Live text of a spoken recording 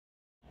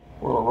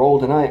We're gonna roll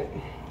tonight.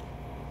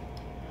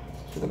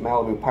 So the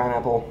Malibu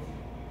pineapple,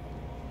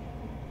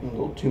 a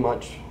little too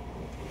much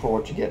for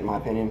what you get in my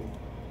opinion.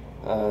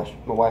 My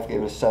wife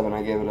gave it a 7.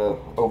 I gave it a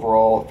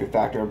overall, if you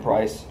factor in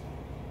price.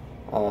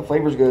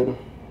 Flavor's good.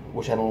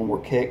 Wish I had a little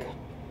more kick.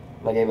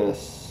 But I gave it a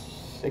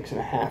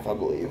 6.5, I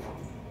believe.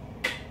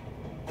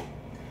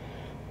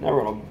 Now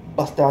we're gonna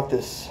bust out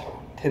this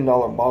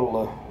 $10 bottle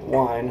of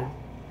wine.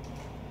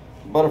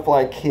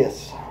 Butterfly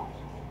Kiss.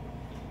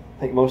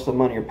 I think most of the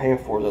money you're paying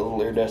for is a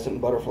little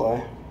iridescent butterfly.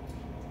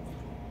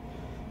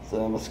 It's a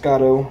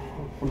Moscato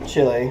from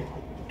Chile,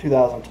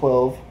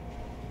 2012.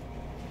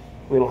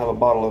 We don't have a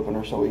bottle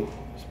opener, so we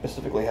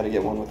specifically had to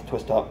get one with a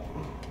twist top.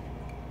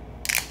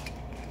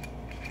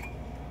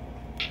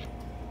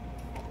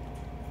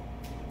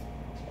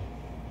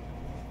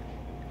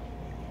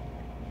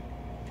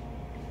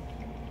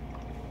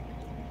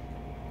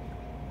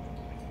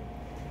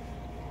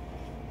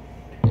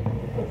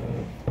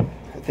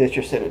 This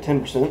you're set at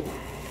 10%.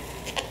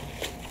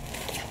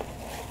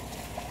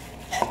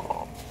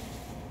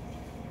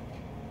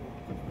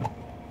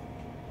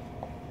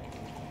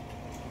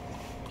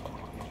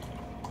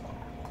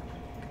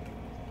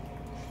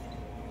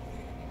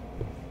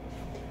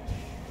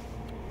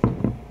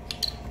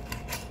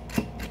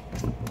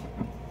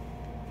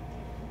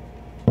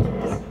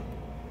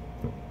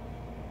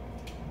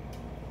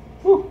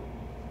 Whew.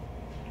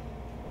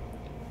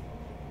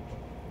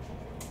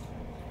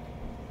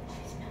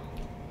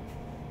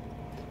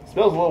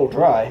 Smells a little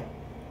dry.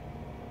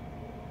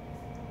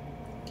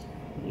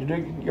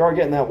 You are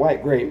getting that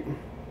white grape.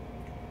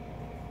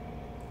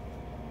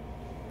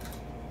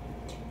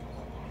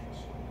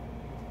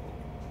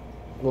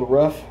 A little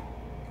rough.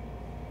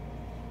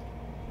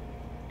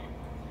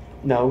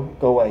 No,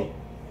 go away.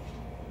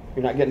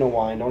 You're not getting no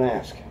wine, don't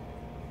ask.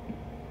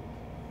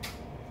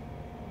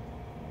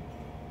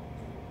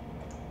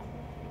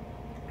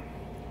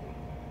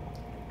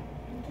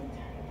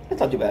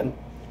 That's not too bad.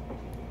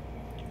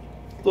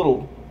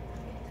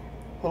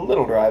 A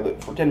little dry,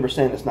 but for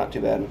 10% it's not too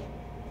bad.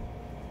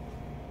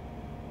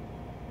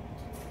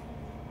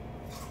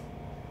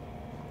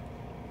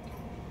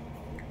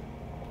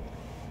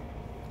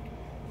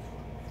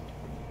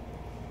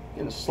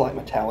 And a slight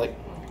metallic.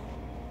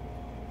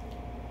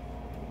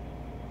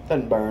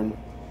 Doesn't burn.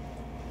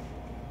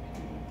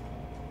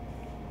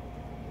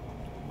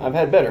 I've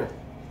had better.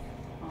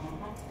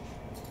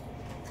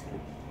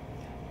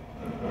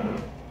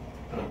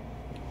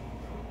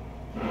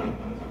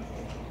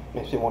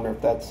 Makes me wonder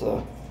if that's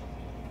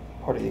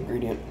part of the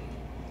ingredient.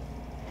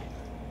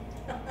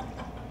 I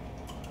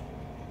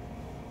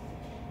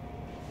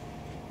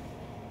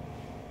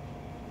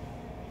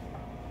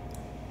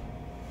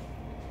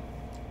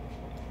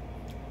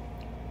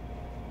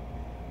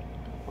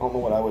don't know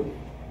what I would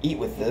eat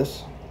with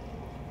this.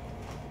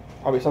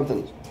 Probably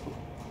something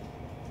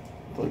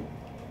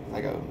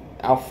like a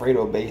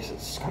Alfredo base.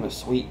 It's kind of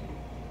sweet.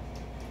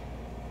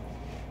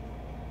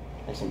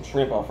 Like some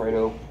shrimp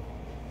Alfredo.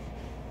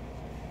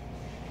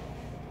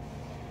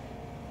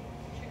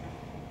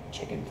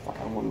 Chicken. Fuck,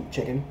 I don't want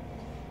chicken.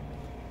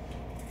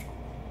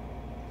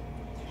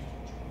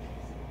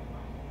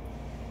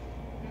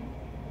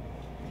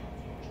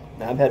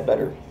 Now, I've had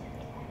better.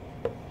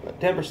 But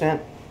 10%.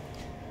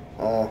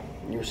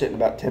 You were sitting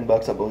about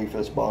 $10, I believe, for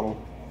this bottle.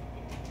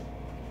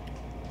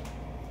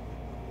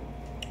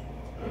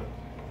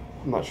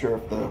 I'm not sure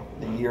if the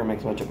year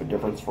makes much of a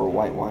difference for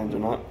white wines or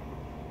not.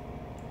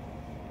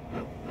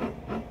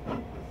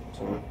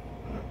 So.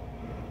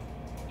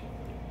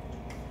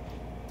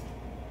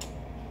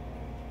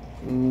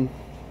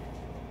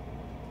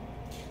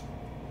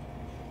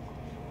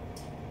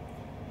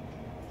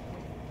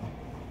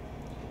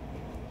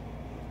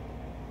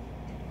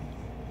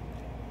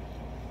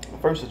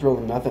 At first it's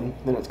really nothing,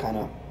 then it's kind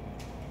of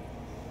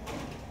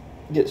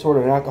get sort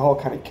of an alcohol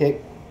kind of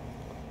kick.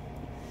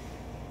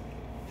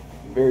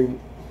 Very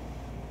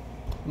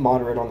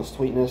moderate on the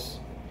sweetness.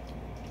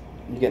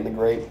 You get the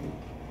grape.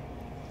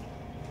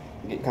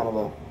 You get kind of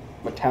a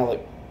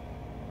metallic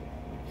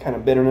kind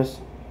of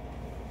bitterness.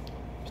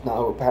 It's not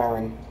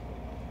overpowering.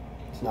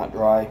 It's not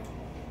dry.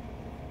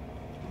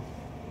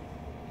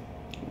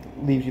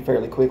 Leaves you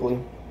fairly quickly.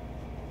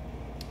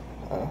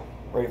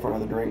 Ready for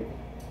another drink.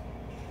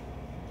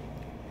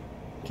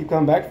 Keep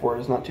coming back for it.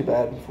 It's not too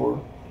bad for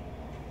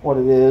what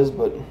it is,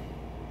 but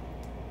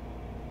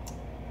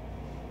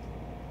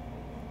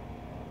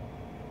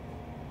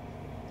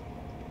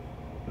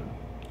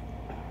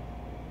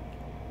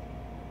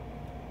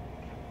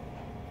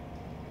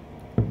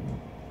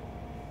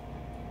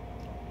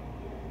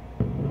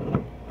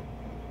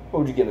what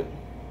would you give it?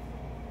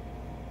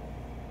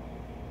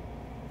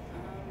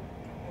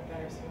 I'd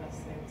better, so that's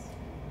 6.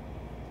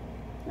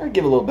 I'd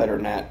give it a little better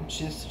than that.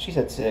 She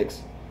said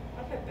 6.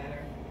 I've had better.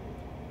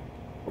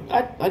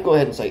 I'd go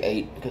ahead and say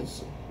 8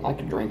 because I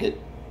could drink it.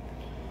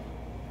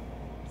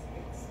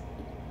 6.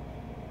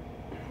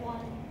 1.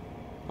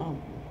 Oh,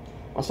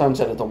 my son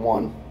said it's a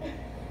 1.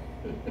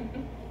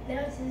 No,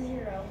 it's a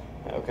 0.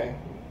 Okay.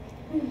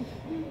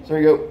 So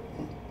there you go.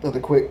 Another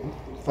quick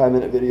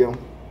 5-minute video.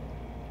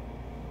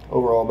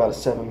 Overall, about a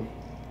 7.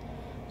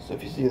 So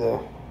if you see the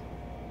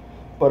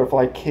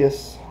Butterfly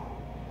Kiss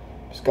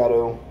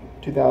Moscato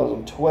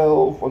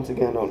 2012, once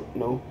again,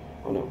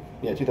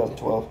 yeah,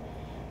 2012.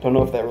 Don't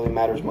know if that really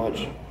matters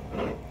much.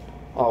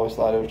 I always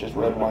thought it was just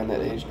red wine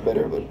that aged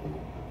better, but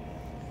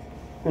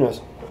who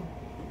knows?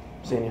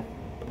 Seeing you.